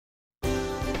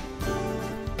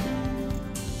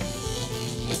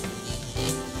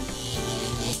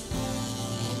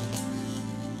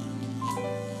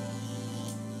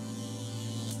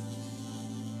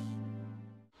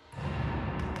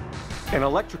An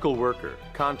electrical worker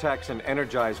contacts an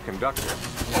energized conductor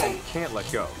and can't let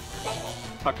go.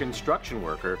 A construction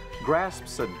worker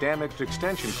grasps a damaged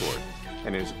extension cord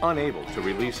and is unable to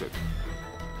release it.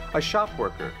 A shop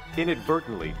worker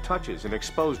inadvertently touches an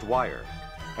exposed wire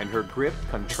and her grip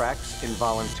contracts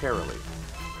involuntarily.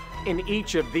 In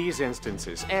each of these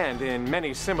instances, and in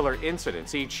many similar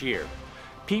incidents each year,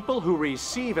 people who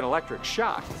receive an electric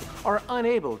shock are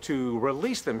unable to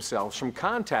release themselves from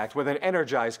contact with an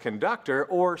energized conductor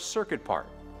or circuit part.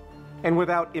 And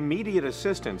without immediate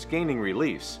assistance gaining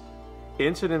release,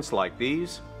 incidents like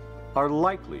these are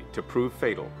likely to prove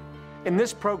fatal. In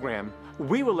this program,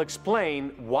 we will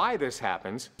explain why this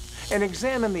happens and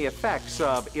examine the effects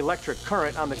of electric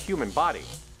current on the human body.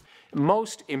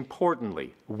 Most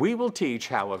importantly, we will teach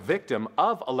how a victim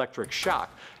of electric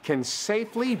shock can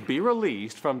safely be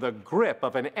released from the grip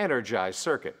of an energized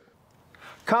circuit.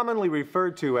 Commonly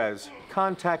referred to as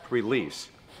contact release,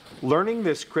 learning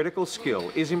this critical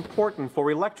skill is important for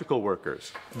electrical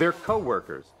workers, their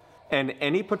co-workers, and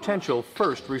any potential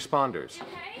first responders.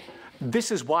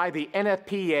 This is why the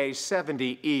NFPA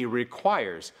 70E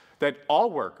requires that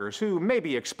all workers who may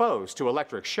be exposed to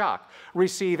electric shock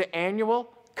receive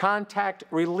annual contact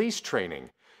release training,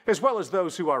 as well as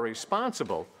those who are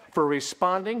responsible for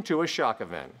responding to a shock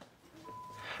event.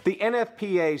 The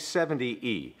NFPA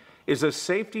 70E is a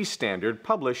safety standard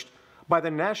published by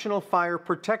the National Fire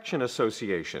Protection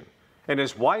Association and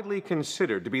is widely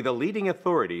considered to be the leading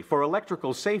authority for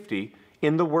electrical safety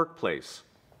in the workplace.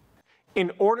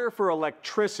 In order for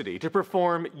electricity to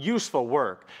perform useful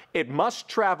work, it must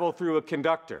travel through a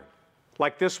conductor,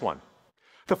 like this one.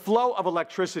 The flow of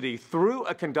electricity through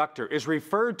a conductor is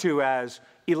referred to as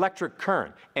electric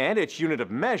current, and its unit of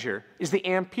measure is the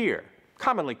ampere,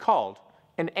 commonly called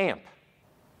an amp.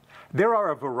 There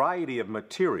are a variety of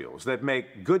materials that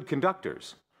make good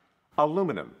conductors.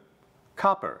 Aluminum,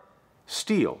 copper,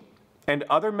 steel, and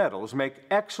other metals make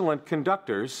excellent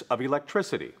conductors of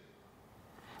electricity.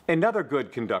 Another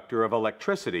good conductor of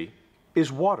electricity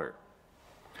is water.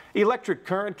 Electric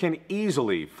current can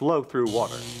easily flow through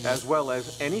water, as well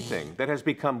as anything that has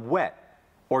become wet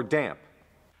or damp.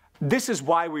 This is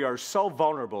why we are so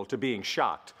vulnerable to being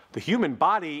shocked. The human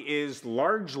body is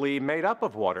largely made up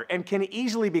of water and can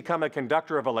easily become a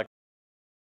conductor of electricity